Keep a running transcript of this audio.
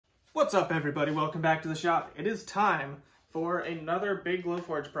What's up everybody, welcome back to the shop. It is time for another big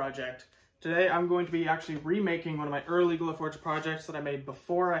Glowforge project. Today I'm going to be actually remaking one of my early Glowforge projects that I made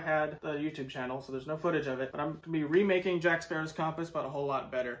before I had the YouTube channel, so there's no footage of it, but I'm going to be remaking Jack Sparrow's compass, but a whole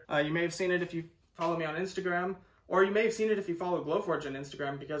lot better. You may have seen it if you follow me on Instagram, or you may have seen it if you follow Glowforge on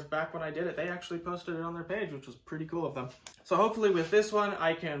Instagram, because back when I did it, they actually posted it on their page, which was pretty cool of them. So hopefully with this one,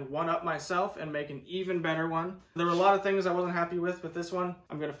 I can one-up myself and make an even better one. There were a lot of things I wasn't happy with this one.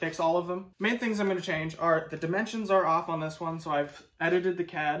 I'm going to fix all of them. Main things I'm going to change are the dimensions are off on this one, so I've edited the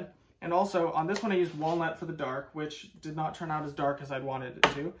CAD. And also, on this one I used walnut for the dark, which did not turn out as dark as I'd wanted it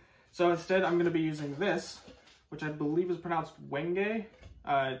to. So instead, I'm going to be using this, which I believe is pronounced wenge.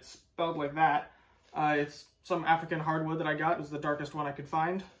 It's spelled like that. It's some African hardwood that I got. It was the darkest one I could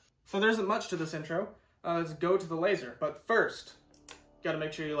find. So there isn't much to this intro. Let's go to the laser. But first, you gotta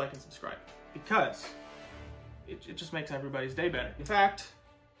make sure you like and subscribe, because it just makes everybody's day better. In fact,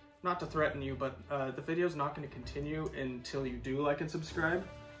 not to threaten you, but the video's not going to continue until you do like and subscribe.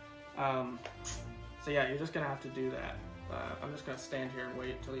 So yeah, you're just gonna have to do that. I'm just gonna stand here and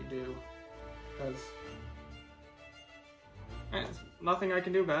wait until you do, because there's nothing I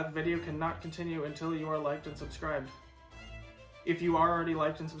can do about it. The video cannot continue until you are liked and subscribed. If you are already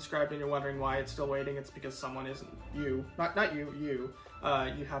liked and subscribed and you're wondering why it's still waiting, it's because someone isn't you. Not you, you.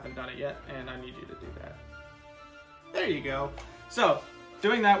 You haven't done it yet, and I need you to do that. There you go. So,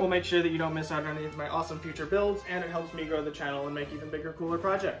 doing that will make sure that you don't miss out on any of my awesome future builds, and it helps me grow the channel and make even bigger, cooler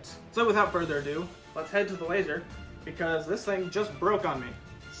projects. So without further ado, let's head to the laser, because this thing just broke on me.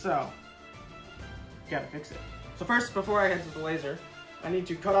 So, gotta fix it. So first, before I head to the laser, I need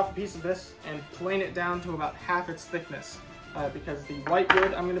to cut off a piece of this and plane it down to about half its thickness. Because the white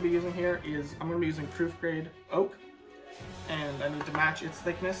wood I'm going to be using here is, I'm going to be using proof grade oak, and I need to match its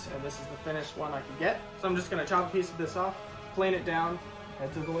thickness, and this is the finished one I can get. So I'm just going to chop a piece of this off, plane it down,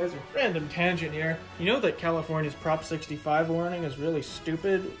 head to the laser. Random tangent here. You know that California's Prop 65 warning is really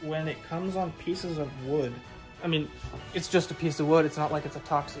stupid when it comes on pieces of wood. I mean, it's just a piece of wood, it's not like it's a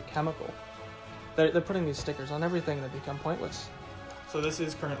toxic chemical. They're putting these stickers on everything that become pointless. So this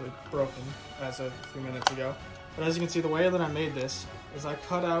is currently broken as of a few minutes ago. But as you can see, the way that I made this is I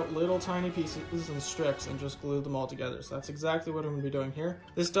cut out little tiny pieces and strips and just glued them all together. So that's exactly what I'm going to be doing here.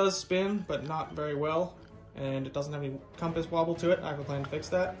 This does spin, but not very well, and it doesn't have any compass wobble to it. I have a plan to fix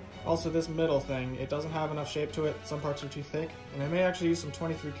that. Also, this middle thing, it doesn't have enough shape to it. Some parts are too thick, and I may actually use some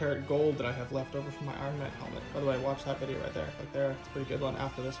 23 karat gold that I have left over from my Iron Man helmet. By the way, watch that video right there. Like there, it's a pretty good one.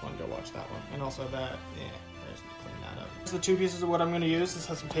 After this one, go watch that one. And also that, yeah, I just need to clean that up. These are the two pieces of wood I'm going to use. This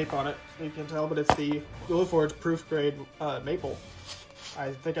has some tape on it, so you can tell, but it's the Glowforge proof grade maple.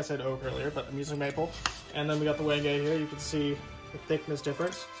 I think I said oak earlier, but I'm using maple. And then we got the wenge here. You can see the thickness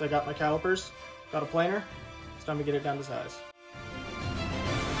difference. So I got my calipers, got a planer. It's time to get it down to size.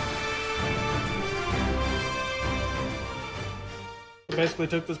 Basically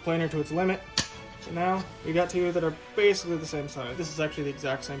took this planer to its limit. So now we got two that are basically the same size. This is actually the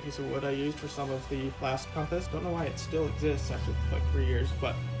exact same piece of wood I used for some of the last compass. Don't know why it still exists after like 3 years,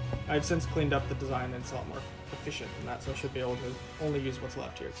 but I've since cleaned up the design and it's a lot more efficient than that, so I should be able to only use what's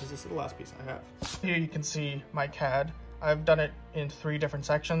left here, because this is the last piece I have. Here you can see my CAD. I've done it in 3 different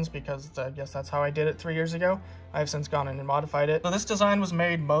sections because I guess that's how I did it 3 years ago. I've since gone in and modified it. So this design was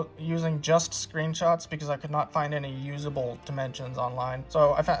made using just screenshots because I could not find any usable dimensions online.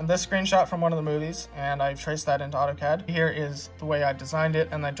 So I found this screenshot from one of the movies and I traced that into AutoCAD. Here is the way I designed it,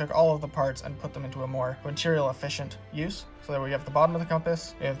 and I took all of the parts and put them into a more material efficient use. So there we have the bottom of the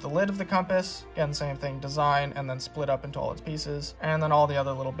compass, we have the lid of the compass, again same thing, design, and then split up into all its pieces, and then all the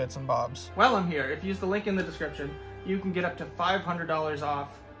other little bits and bobs. While I'm here, if you use the link in the description, you can get up to $500 off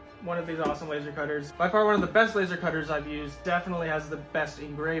one of these awesome laser cutters. By far one of the best laser cutters I've used. Definitely has the best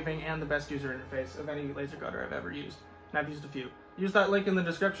engraving and the best user interface of any laser cutter I've ever used. And I've used a few. Use that link in the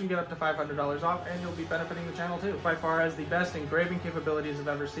description, get up to $500 off, and you'll be benefiting the channel too. By far has the best engraving capabilities I've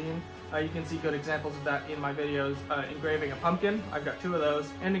ever seen. You can see good examples of that in my videos. Engraving a pumpkin, I've got 2 of those,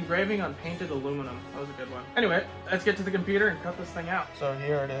 and engraving on painted aluminum. That was a good one. Anyway, let's get to the computer and cut this thing out. So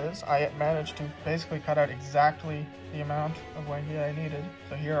here it is. I managed to basically cut out exactly the amount of wenge I needed.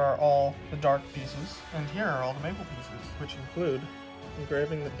 So here are all the dark pieces, and here are all the maple pieces, which include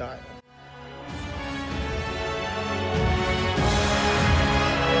engraving the dial.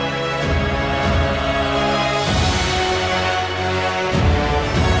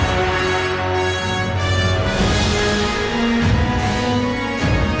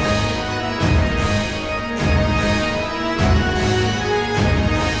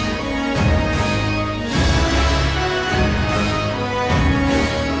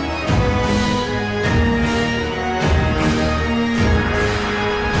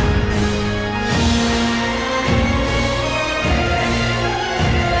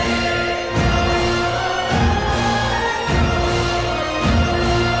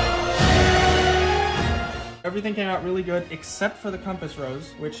 everything came out really good except for the compass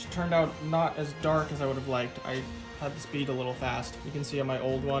rose, which turned out not as dark as I would have liked. I had the speed a little fast. You can see on my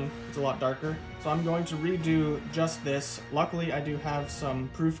old one, it's a lot darker. So I'm going to redo just this. Luckily, I do have some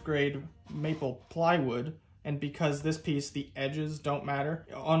proof grade maple plywood, and because this piece, the edges don't matter.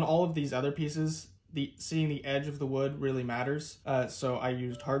 On all of these other pieces, seeing the edge of the wood really matters, so I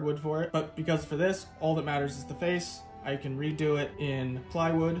used hardwood for it. But because for this, all that matters is the face. I can redo it in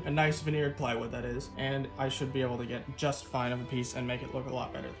plywood, a nice veneered plywood that is, and I should be able to get just fine of a piece and make it look a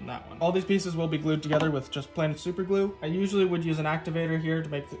lot better than that one. All these pieces will be glued together with just plain super glue. I usually would use an activator here to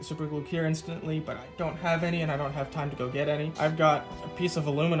make the super glue cure instantly, but I don't have any and I don't have time to go get any. I've got a piece of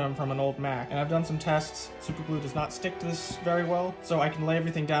aluminum from an old Mac, and I've done some tests. Super glue does not stick to this very well, so I can lay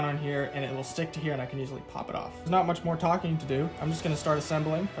everything down on here and it will stick to here and I can easily pop it off. There's not much more talking to do. I'm just gonna start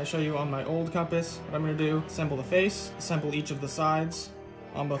assembling. I show you on my old compass what I'm gonna do. Assemble the face, assemble each of the sides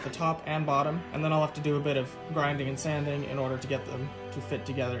on both the top and bottom, and then I'll have to do a bit of grinding and sanding in order to get them to fit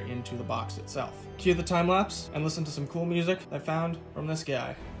together into the box itself. Cue the time lapse and listen to some cool music I found from this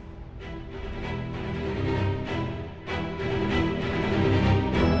guy.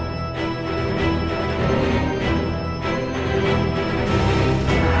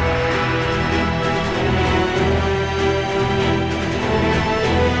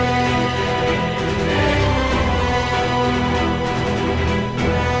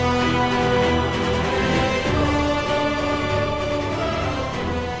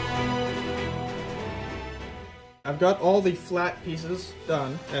 I've got all the flat pieces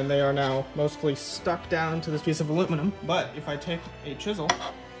done, and they are now mostly stuck down to this piece of aluminum. But if I take a chisel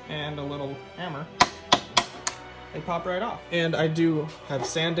and a little hammer, they pop right off. And I do have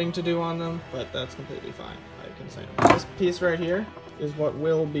sanding to do on them, but that's completely fine. I can sand them. This piece right here is what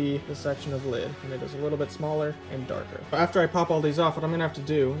will be the section of lid, and it is a little bit smaller and darker. But after I pop all these off, what I'm gonna have to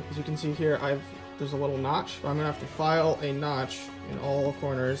do, as you can see here, there's a little notch. I'm gonna have to file a notch in all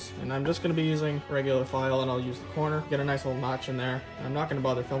corners, and I'm just gonna be using regular file, and I'll use the corner, get a nice little notch in there. And I'm not gonna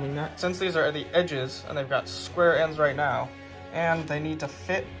bother filming that. Since these are the edges, and they've got square ends right now, and they need to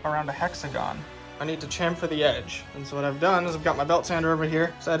fit around a hexagon, I need to chamfer the edge. And so what I've done is I've got my belt sander over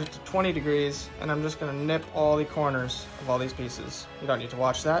here, set it to 20 degrees, and I'm just gonna nip all the corners of all these pieces. You don't need to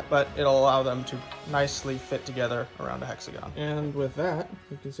watch that, but it'll allow them to nicely fit together around a hexagon. And with that,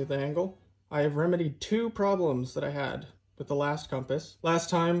 you can see the angle. I have remedied two problems that I had with the last compass. Last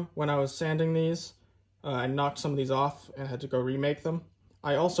time, when I was sanding these, I knocked some of these off and had to go remake them.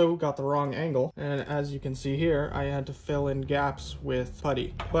 I also got the wrong angle, and as you can see here, I had to fill in gaps with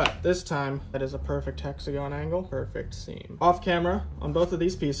putty. But this time, that is a perfect hexagon angle, perfect seam. Off camera, on both of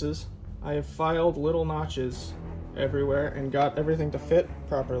these pieces, I have filed little notches everywhere and got everything to fit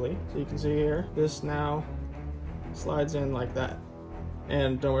properly. So you can see here, this now slides in like that.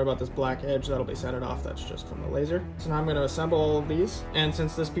 And don't worry about this black edge, that'll be sanded off, that's just from the laser. So now I'm going to assemble all of these, and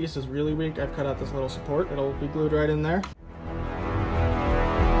since this piece is really weak, I've cut out this little support. It'll be glued right in there.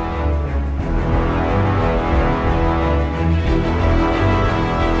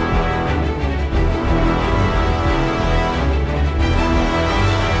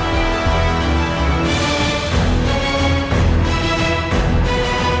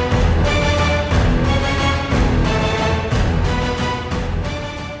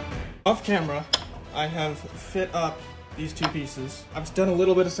 Off camera, I have fit up these two pieces. I've done a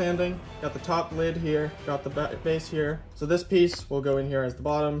little bit of sanding, got the top lid here, got the base here. So this piece will go in here as the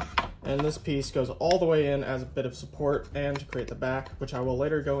bottom, and this piece goes all the way in as a bit of support and to create the back, which I will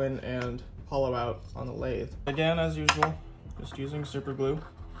later go in and hollow out on the lathe. Again, as usual, just using super glue.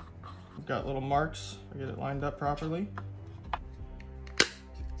 I've got little marks, I get it lined up properly.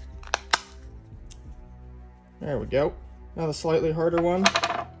 There we go. Now the slightly harder one,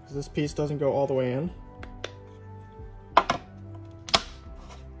 this piece doesn't go all the way in.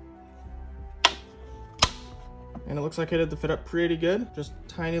 And it looks like I did the fit up pretty good. Just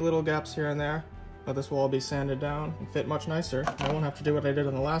tiny little gaps here and there. But this will all be sanded down and fit much nicer. I won't have to do what I did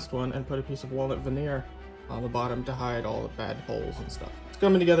in the last one and put a piece of walnut veneer on the bottom to hide all the bad holes and stuff. It's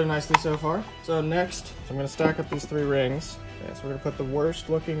coming together nicely so far. So next, I'm gonna stack up these three rings. Okay, so we're gonna put the worst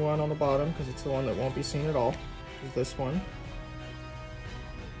looking one on the bottom because it's the one that won't be seen at all. This is this one.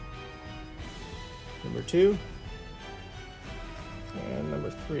 Number 2, and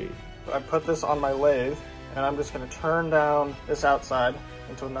number 3. I put this on my lathe, and I'm just going to turn down this outside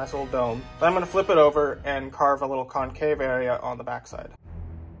into a nice little dome. Then I'm going to flip it over and carve a little concave area on the backside.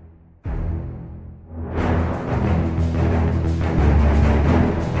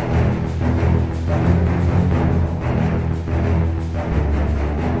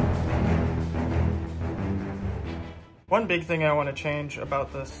 One big thing I want to change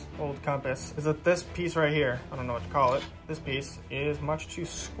about this old compass is that this piece right here, I don't know what to call it, this piece is much too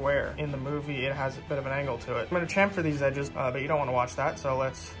square. In the movie, it has a bit of an angle to it. I'm going to chamfer these edges, but you don't want to watch that, so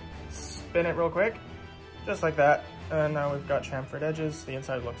let's spin it real quick, just like that. And now we've got chamfered edges. The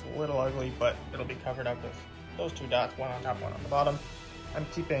inside looks a little ugly, but it'll be covered up with those two dots, one on top, one on the bottom. I'm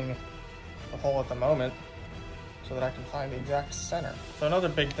keeping the hole at the moment so that I can find the exact center. So another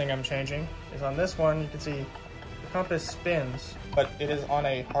big thing I'm changing is on this one, you can see the compass spins, but it is on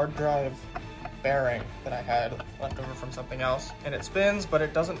a hard drive bearing that I had left over from something else. And it spins, but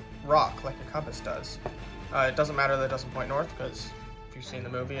it doesn't rock like a compass does. It doesn't matter that it doesn't point north, because if you've seen the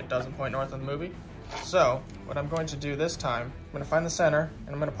movie, it doesn't point north in the movie. So what I'm going to do this time, I'm going to find the center, and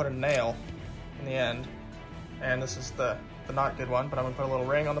I'm going to put a nail in the end. And this is the not good one, but I'm going to put a little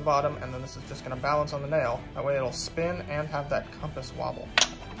ring on the bottom, and then this is just going to balance on the nail. That way it'll spin and have that compass wobble.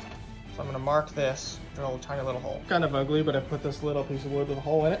 So I'm going to mark this, drill a tiny little hole. Kind of ugly, but I've put this little piece of wood with a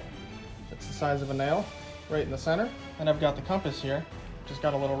hole in it. It's the size of a nail, right in the center. And I've got the compass here, just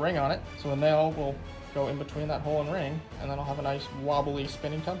got a little ring on it, so the nail will go in between that hole and ring, and then I'll have a nice wobbly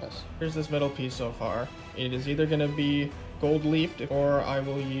spinning compass. Here's this middle piece so far. It is either going to be gold leafed, or I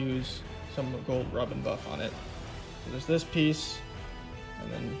will use some gold rub and buff on it. So there's this piece,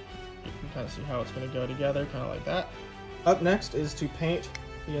 and then you can kind of see how it's going to go together, kind of like that. Up next is to paint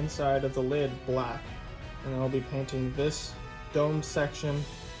the inside of the lid black, and then I'll be painting this dome section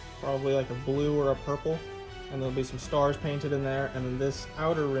probably like a blue or a purple, and there'll be some stars painted in there, and then this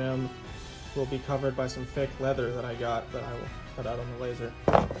outer rim will be covered by some fake leather that I got that I will cut out on the laser.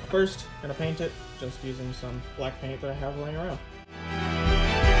 First, I'm going to paint it just using some black paint that I have laying around.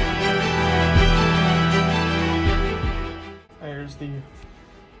 Here's the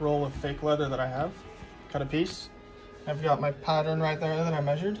roll of fake leather that I have. Cut a piece. I've got my pattern right there that I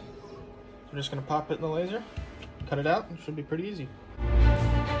measured. I'm just going to pop it in the laser, cut it out, it should be pretty easy.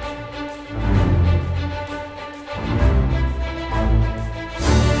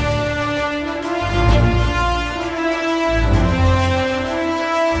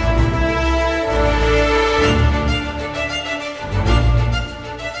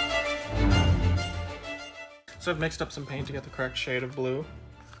 So I've mixed up some paint to get the correct shade of blue.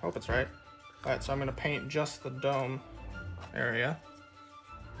 I hope it's right. Alright, so I'm going to paint just the dome area.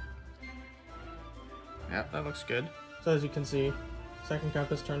 Yeah, that looks good. So as you can see, second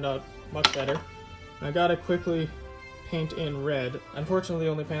compass turned out much better. And I gotta quickly paint in red. Unfortunately,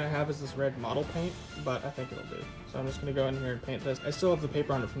 the only paint I have is this red model paint, but I think it'll do. So I'm just going to go in here and paint this. I still have the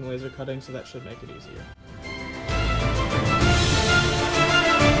paper on it from the laser cutting, so that should make it easier.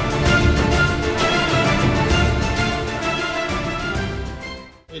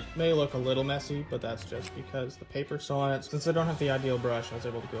 It may look a little messy, but that's just because the paper's still on it. Since I don't have the ideal brush, I was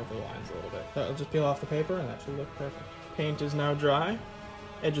able to go over the lines a little bit. So I'll just peel off the paper, and that should look perfect. Paint is now dry.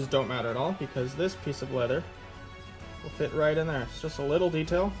 Edges don't matter at all, because this piece of leather will fit right in there. It's just a little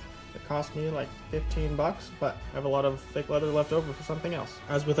detail. It cost me like 15 bucks, but I have a lot of fake leather left over for something else.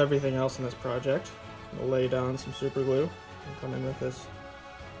 As with everything else in this project, I'm going to lay down some super glue and come in with this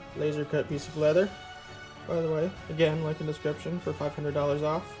laser cut piece of leather. By the way, again, link in description for $500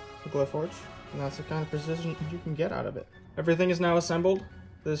 off the Glowforge, and that's the kind of precision you can get out of it. Everything is now assembled.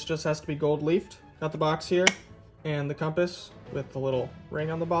 This just has to be gold leafed. Got the box here, and the compass with the little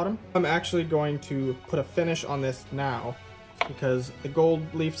ring on the bottom. I'm actually going to put a finish on this now, because the gold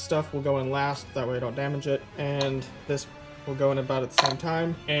leaf stuff will go in last, that way I don't damage it, and this will go in about at the same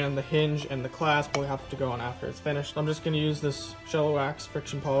time, and the hinge and the clasp will have to go on after it's finished. I'm just going to use this Shallow Wax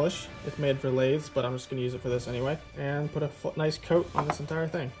friction polish. It's made for lathes, but I'm just going to use it for this anyway, and put a nice coat on this entire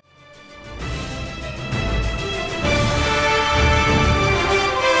thing.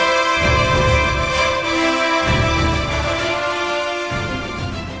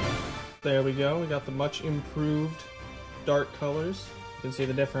 There we go, we got the much improved dark colors. You can see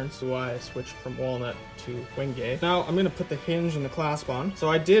the difference, why I switched from walnut to Wingate. Now I'm going to put the hinge and the clasp on. So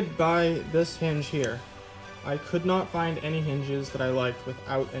I did buy this hinge here. I could not find any hinges that I liked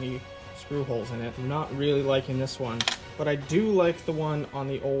without any screw holes in it. I'm not really liking this one, but I do like the one on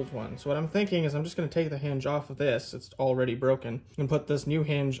the old one. So what I'm thinking is I'm just going to take the hinge off of this, it's already broken, and put this new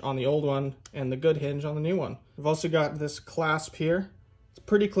hinge on the old one and the good hinge on the new one. I've also got this clasp here. It's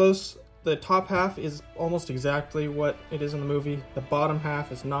pretty close. The top half is almost exactly what it is in the movie. The bottom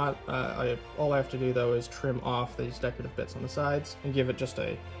half is not. All I have to do though is trim off these decorative bits on the sides and give it just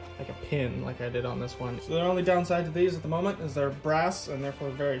like a pin like I did on this one. So the only downside to these at the moment is they're brass and therefore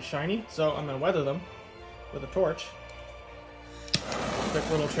very shiny. So I'm going to weather them with a torch. Quick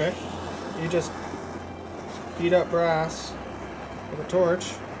little trick. You just heat up brass with a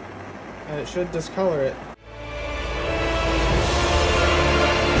torch and it should discolor it.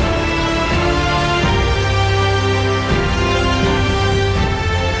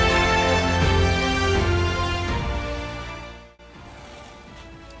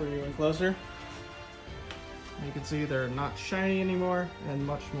 closer. You can see they're not shiny anymore and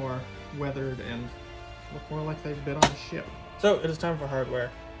much more weathered and look more like they've been on a ship. So it is time for hardware.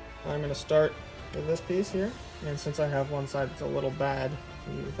 I'm going to start with this piece here, and since I have one side that's a little bad,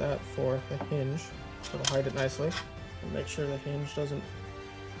 I'll use that for the hinge. It'll hide it nicely and make sure the hinge doesn't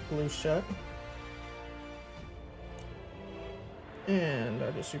glue shut. And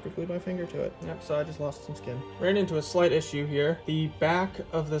I just super glued my finger to it. Yep, so I just lost some skin. Ran into a slight issue here. The back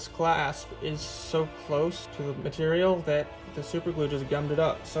of this clasp is so close to the material that the super glue just gummed it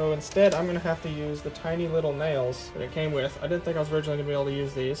up. So instead, I'm gonna have to use the tiny little nails that it came with. I didn't think I was originally gonna be able to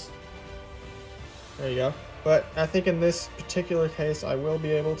use these. There you go. But I think in this particular case, I will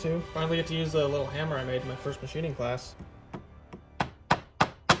be able to. Finally get to use the little hammer I made in my first machining class.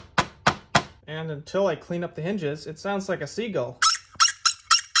 And until I clean up the hinges, it sounds like a seagull.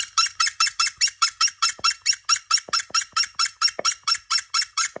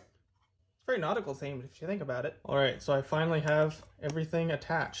 Very nautical themed if you think about it. Alright, so I finally have everything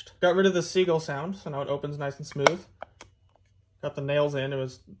attached. Got rid of the seagull sound, so now it opens nice and smooth. Got the nails in. It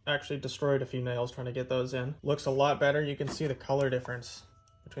was actually destroyed a few nails trying to get those in. Looks a lot better. You can see the color difference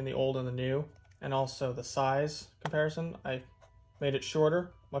between the old and the new, and also the size comparison. I made it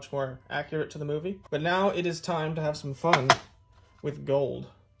shorter, much more accurate to the movie. But now it is time to have some fun with gold.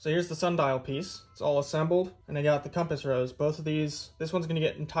 So here's the sundial piece. It's all assembled, and I got the compass rose. Both of these, this one's gonna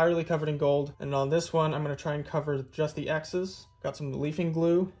get entirely covered in gold, and on this one, I'm gonna try and cover just the X's. Got some leafing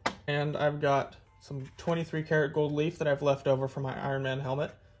glue, and I've got some 23 karat gold leaf that I've left over from my Iron Man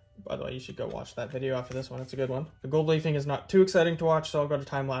helmet. By the way, you should go watch that video after this one. It's a good one. The gold leafing is not too exciting to watch, so I'll go to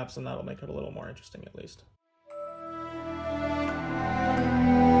time lapse, and that'll make it a little more interesting at least.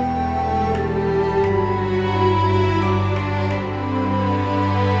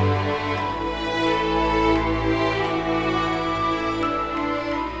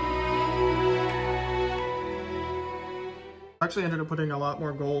 I actually ended up putting a lot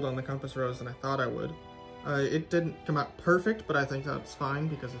more gold on the compass rose than I thought I would. It didn't come out perfect, but I think that's fine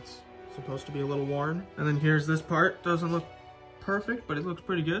because it's supposed to be a little worn. And then here's this part. Doesn't look perfect, but it looks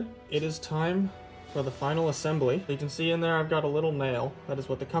pretty good. It is time for the final assembly. You can see in there I've got a little nail. That is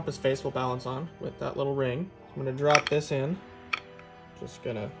what the compass face will balance on with that little ring. I'm gonna drop this in. Just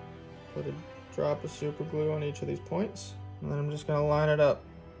gonna put a drop of super glue on each of these points. And then I'm just gonna line it up.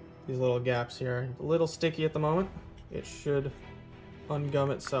 These little gaps here. A little sticky at the moment. It should ungum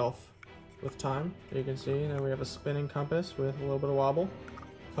itself with time. You can see now we have a spinning compass with a little bit of wobble.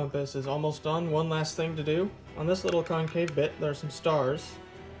 Compass is almost done. One last thing to do. On this little concave bit, there are some stars.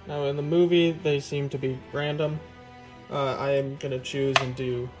 Now in the movie, they seem to be random. I am gonna choose and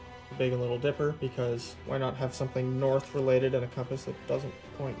do the Big and Little Dipper because why not have something north related in a compass that doesn't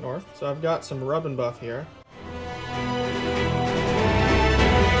point north? So I've got some rub and buff here.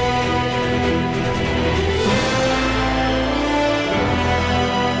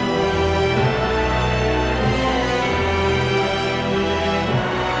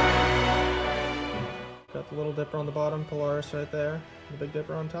 Little Dipper on the bottom, Polaris right there, and the Big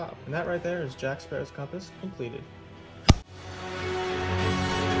Dipper on top. And that right there is Jack Sparrow's compass completed.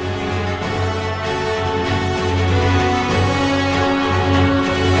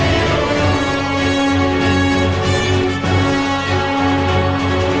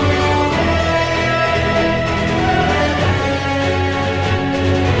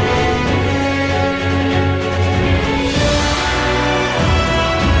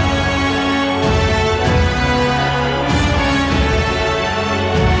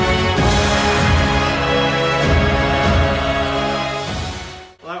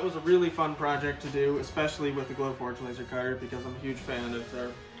 Fun project to do, especially with the Glowforge laser cutter because I'm a huge fan of their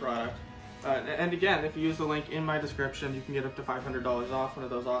product. And again, if you use the link in my description, you can get up to $500 off one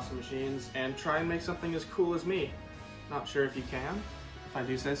of those awesome machines and try and make something as cool as me. Not sure if you can, if I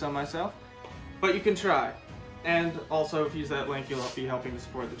do say so myself, but you can try. And also, if you use that link, you'll be helping to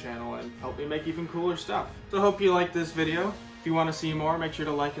support the channel and help me make even cooler stuff. So I hope you liked this video. If you want to see more, make sure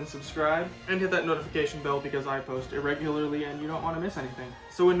to like and subscribe, and hit that notification bell because I post irregularly and you don't want to miss anything.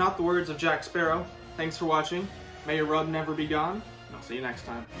 So in not the words of Jack Sparrow, thanks for watching, may your rub never be gone, and I'll see you next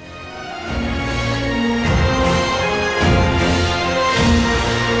time.